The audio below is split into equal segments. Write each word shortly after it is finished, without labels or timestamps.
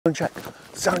Sound check,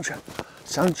 sound check,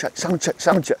 sound check, sound check,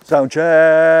 sound check, sound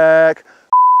check.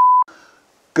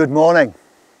 Good morning,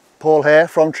 Paul here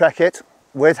from Trekitt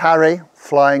with Harry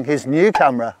flying his new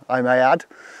camera, I may add.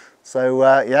 So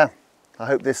yeah, I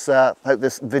hope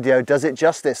this video does it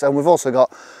justice. And we've also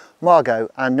got Margot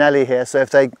and Nelly here, so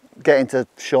if they get into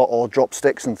shot or drop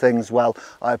sticks and things, well,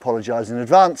 I apologise in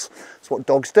advance. That's what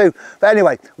dogs do. But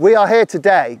anyway, we are here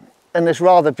today in this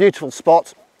rather beautiful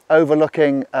spot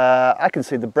overlooking, I can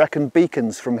see the Brecon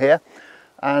beacons from here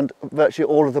and virtually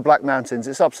all of the Black Mountains.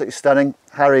 It's absolutely stunning.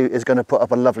 Harry is going to put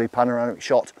up a lovely panoramic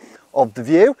shot of the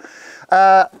view.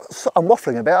 So I'm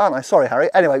waffling a bit, aren't I? Sorry, Harry.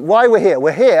 Anyway, why we're here?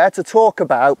 We're here to talk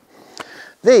about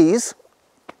these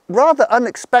rather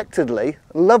unexpectedly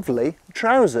lovely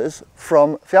trousers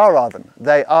from Fjallraven.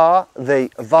 They are the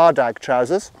Vardag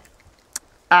trousers,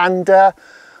 and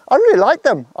I really like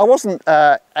them. I wasn't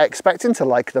expecting to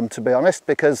like them, to be honest,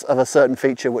 because of a certain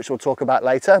feature which we'll talk about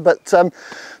later. But so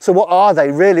what are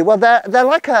they really? Well, they're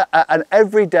like an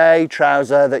everyday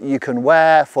trouser that you can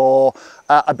wear for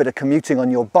a bit of commuting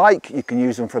on your bike. You can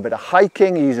use them for a bit of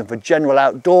hiking. You use them for general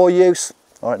outdoor use.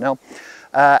 All right, now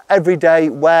everyday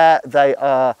wear. They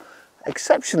are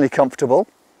exceptionally comfortable.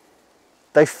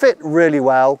 They fit really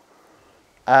well.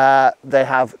 They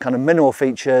have kind of minimal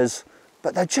features,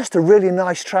 but they're just a really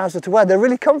nice trouser to wear. They're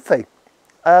really comfy.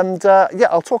 And yeah,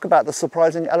 I'll talk about the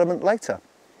surprising element later.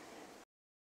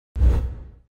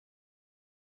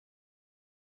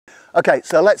 Okay,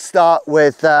 so let's start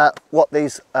with what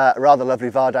these rather lovely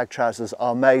Vardag trousers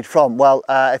are made from. Well,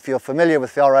 if you're familiar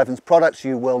with Fjallraven's products,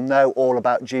 you will know all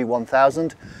about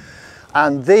G1000.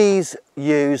 And these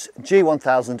use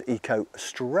G1000 Eco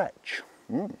Stretch.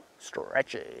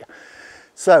 Stretchy.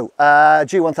 So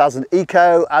G1000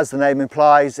 Eco, as the name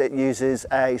implies, it uses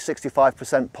a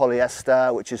 65%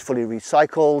 polyester, which is fully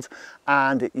recycled,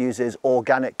 and it uses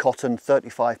organic cotton,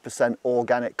 35%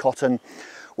 organic cotton,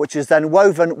 which is then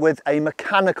woven with a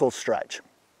mechanical stretch.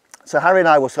 So Harry and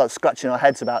I will start scratching our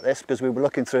heads about this because we were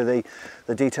looking through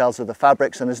the details of the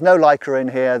fabrics, and there's no lycra in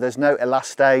here, there's no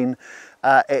elastane.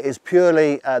 It is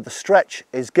purely, the stretch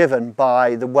is given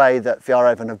by the way that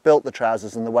Fjallraven have built the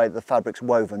trousers and the way that the fabric's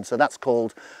woven. So that's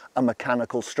called a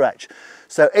mechanical stretch.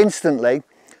 So instantly,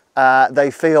 they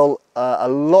feel a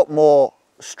lot more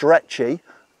stretchy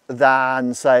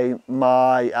than, say,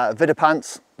 my Vida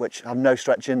pants, which have no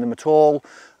stretch in them at all.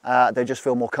 They just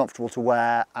feel more comfortable to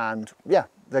wear, and yeah,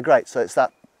 they're great. So it's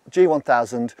that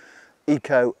G1000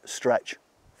 Eco Stretch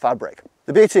fabric.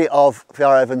 The beauty of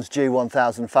Fjallraven's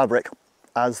G1000 fabric,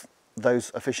 as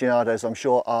those aficionados I'm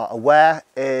sure are aware,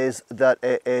 is that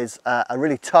it is a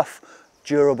really tough,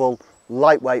 durable,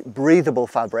 lightweight, breathable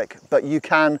fabric, but you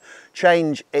can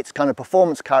change its kind of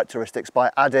performance characteristics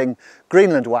by adding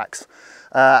Greenland wax.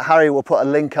 Harry will put a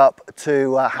link up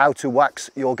to how to wax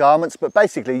your garments, but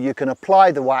basically you can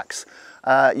apply the wax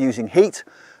using heat.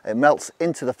 It melts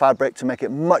into the fabric to make it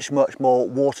much, much more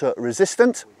water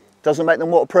resistant. Doesn't make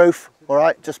them waterproof, all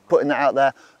right? Just putting that out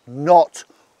there. Not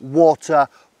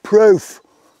waterproof,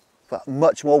 but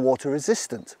much more water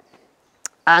resistant.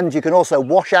 And you can also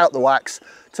wash out the wax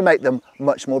to make them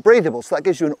much more breathable. So that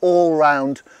gives you an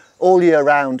all year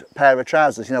round pair of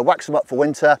trousers. You know, wax them up for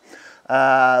winter,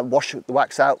 wash the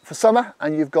wax out for summer,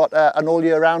 and you've got an all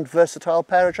year round versatile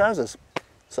pair of trousers,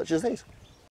 such as these.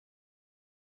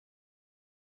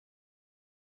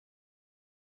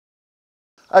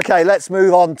 Okay, let's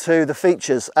move on to the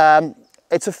features.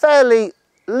 It's a fairly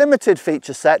limited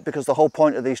feature set because the whole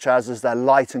point of these trousers, they're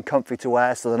light and comfy to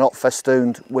wear, so they're not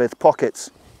festooned with pockets.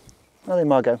 Are they,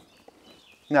 Margot?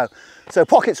 No. So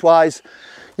pockets wise,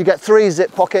 you get 3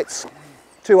 zip pockets,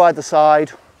 2 either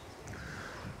side,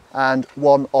 and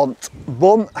 1 on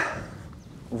bum.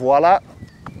 Voila.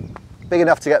 Big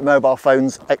enough to get mobile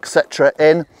phones, etc.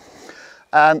 in.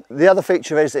 The other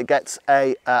feature is it gets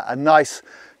a nice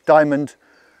diamond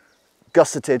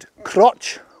gusseted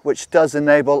crotch, which does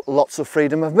enable lots of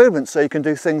freedom of movement. So you can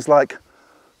do things like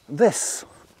this,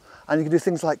 and you can do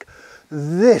things like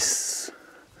this.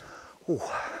 Ooh,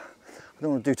 I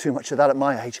don't want to do too much of that at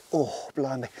my age. Oh,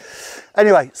 blimey.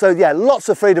 Anyway, so yeah, lots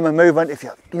of freedom of movement. If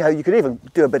you know, you can even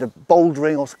do a bit of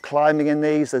bouldering or climbing in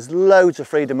these. There's loads of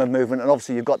freedom of movement, and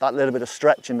obviously you've got that little bit of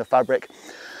stretch in the fabric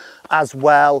as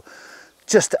well,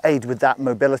 just to aid with that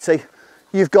mobility.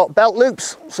 You've got belt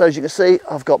loops, so as you can see,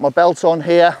 I've got my belt on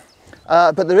here,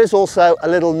 but there is also a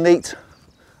little neat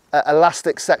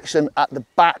elastic section at the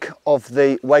back of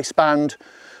the waistband,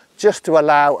 just to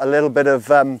allow a little bit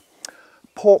of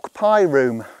pork pie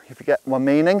room, if you get my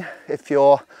meaning. If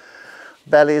your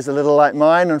belly is a little like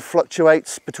mine and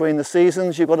fluctuates between the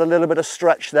seasons, you've got a little bit of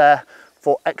stretch there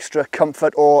for extra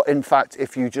comfort, or in fact,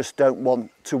 if you just don't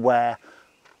want to wear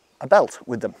a belt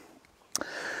with them.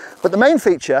 But the main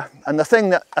feature, and the thing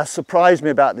that has surprised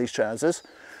me about these trousers,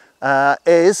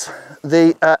 is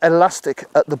the elastic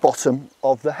at the bottom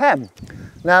of the hem.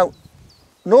 Now,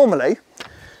 normally,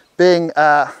 being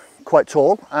quite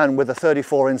tall and with a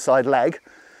 34 inside leg,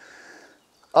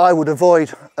 I would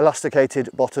avoid elasticated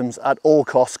bottoms at all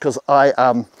costs, because I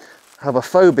have a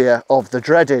phobia of the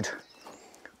dreaded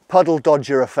puddle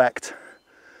dodger effect.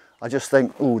 I just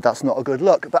think, oh, that's not a good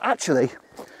look. But actually,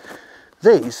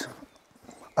 these,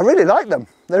 I really like them.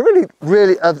 They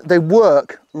really, they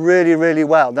work really, really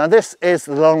well. Now, this is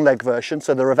the long leg version,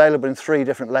 so they're available in 3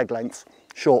 different leg lengths: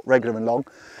 short, regular and long.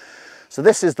 So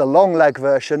this is the long leg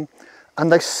version, and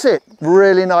they sit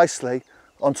really nicely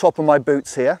on top of my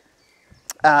boots here.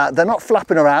 They're not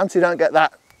flapping around, so you don't get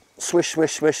that swish,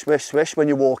 swish, swish, swish, swish when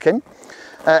you're walking.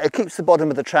 It keeps the bottom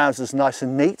of the trousers nice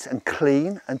and neat and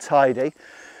clean and tidy.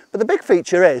 But the big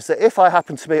feature is that if I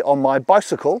happen to be on my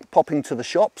bicycle, popping to the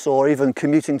shops, or even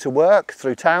commuting to work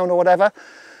through town or whatever,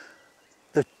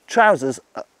 the trousers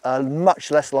are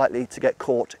much less likely to get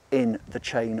caught in the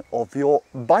chain of your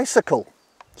bicycle.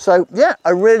 So yeah,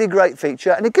 a really great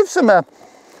feature, and it gives them a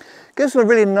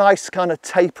really nice kind of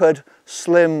tapered,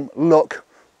 slim look,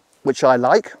 which I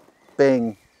like,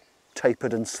 being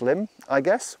tapered and slim, I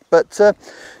guess. But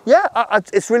yeah,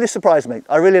 it's really surprised me.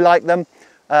 I really like them,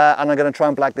 and I'm going to try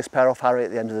and blag this pair off Harry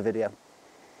at the end of the video.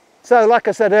 So like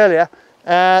I said earlier,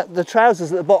 the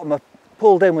trousers at the bottom are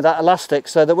pulled in with that elastic,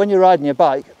 so that when you're riding your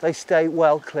bike, they stay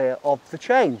well clear of the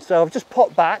chain. So I've just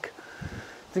popped back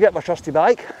to get my trusty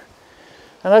bike,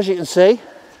 and as you can see,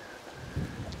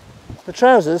 the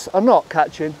trousers are not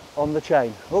catching on the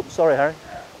chain. Oh, sorry, Harry.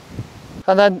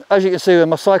 And then, as you can see with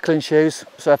my cycling shoes,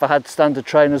 so if I had standard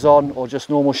trainers on or just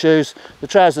normal shoes, the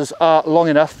trousers are long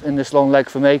enough in this long leg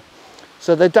for me,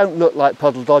 so they don't look like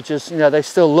puddle dodgers. You know, they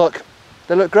still look,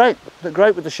 they look great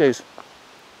with the shoes.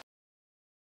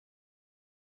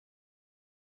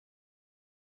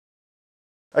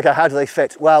 Okay, how do they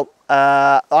fit? Well,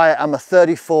 I am a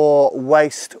 34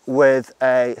 waist with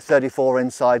a 34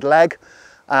 inside leg,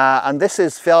 and this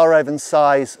is Fjallraven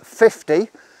size 50,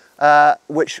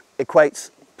 which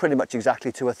equates pretty much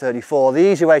exactly to a 34. The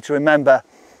easy way to remember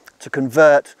to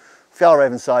convert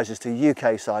Fjallraven sizes to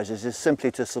UK sizes is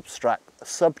simply to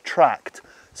subtract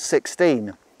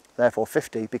 16. Therefore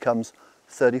 50 becomes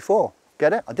 34.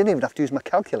 Get it? I didn't even have to use my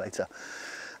calculator.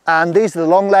 And these are the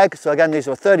long leg, so again, these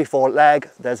are a 34 leg.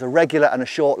 There's a regular and a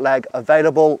short leg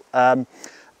available to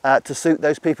suit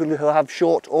those people who have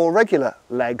short or regular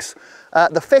legs.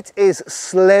 The fit is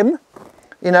slim.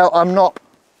 You know, I'm not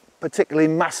particularly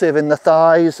massive in the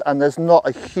thighs, and there's not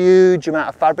a huge amount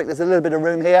of fabric. There's a little bit of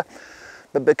room here,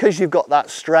 but because you've got that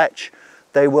stretch,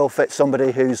 they will fit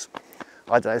somebody who's,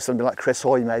 I don't know, somebody like Chris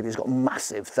Hoy maybe, who's got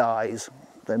massive thighs.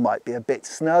 They might be a bit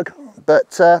snug,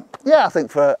 but yeah, I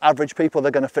think for average people,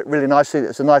 they're going to fit really nicely.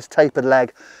 It's a nice tapered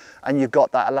leg, and you've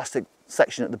got that elastic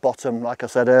section at the bottom, like I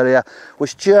said earlier,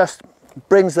 which just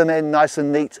brings them in nice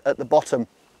and neat at the bottom.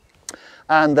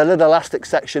 And the little elastic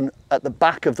section at the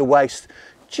back of the waist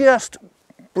just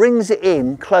brings it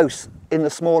in close in the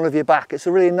small of your back. It's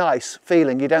a really nice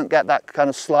feeling. You don't get that kind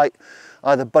of slight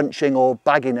either bunching or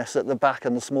bagginess at the back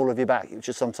and the small of your back, which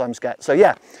you sometimes get. So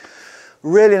yeah,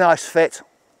 really nice fit.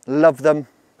 Love them.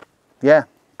 Yeah,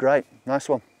 great, nice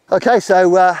one. Okay, so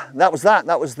that was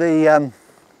the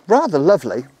rather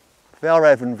lovely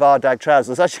Fjallraven Vardag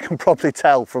trousers. As you can probably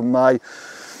tell from my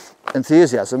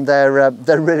enthusiasm, they're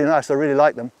really nice. I really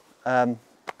like them.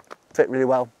 Fit really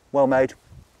well, well made.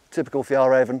 Typical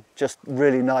Fjallraven, just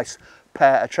really nice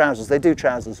pair of trousers. They do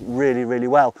trousers really, really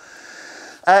well.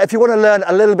 If you want to learn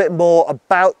a little bit more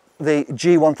about the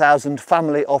G1000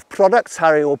 family of products,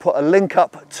 Harry will put a link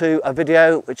up to a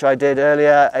video which I did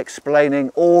earlier explaining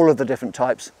all of the different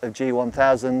types of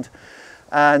G1000,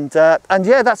 and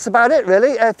yeah, that's about it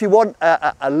really. If you want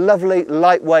a lovely,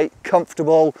 lightweight,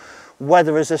 comfortable,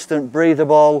 weather resistant,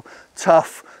 breathable,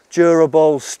 tough,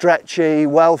 durable, stretchy,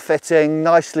 well-fitting,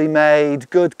 nicely made,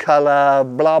 good colour,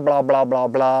 blah blah blah blah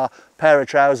blah pair of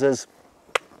trousers,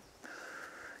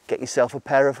 get yourself a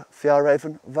pair of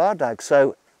Fjallraven Vardag.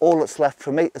 So all that's left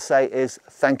for me to say is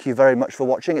thank you very much for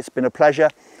watching. It's been a pleasure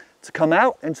to come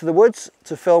out into the woods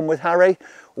to film with Harry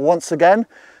once again.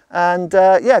 And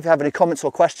yeah, if you have any comments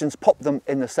or questions, pop them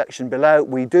in the section below.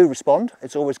 We do respond.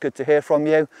 It's always good to hear from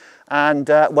you. And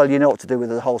well, you know what to do with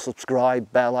the whole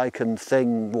subscribe, bell icon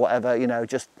thing, whatever, you know,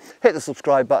 just hit the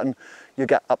subscribe button. You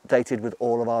get updated with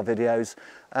all of our videos.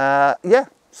 Yeah,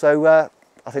 so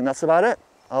I think that's about it.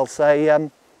 I'll say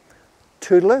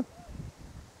toodaloo.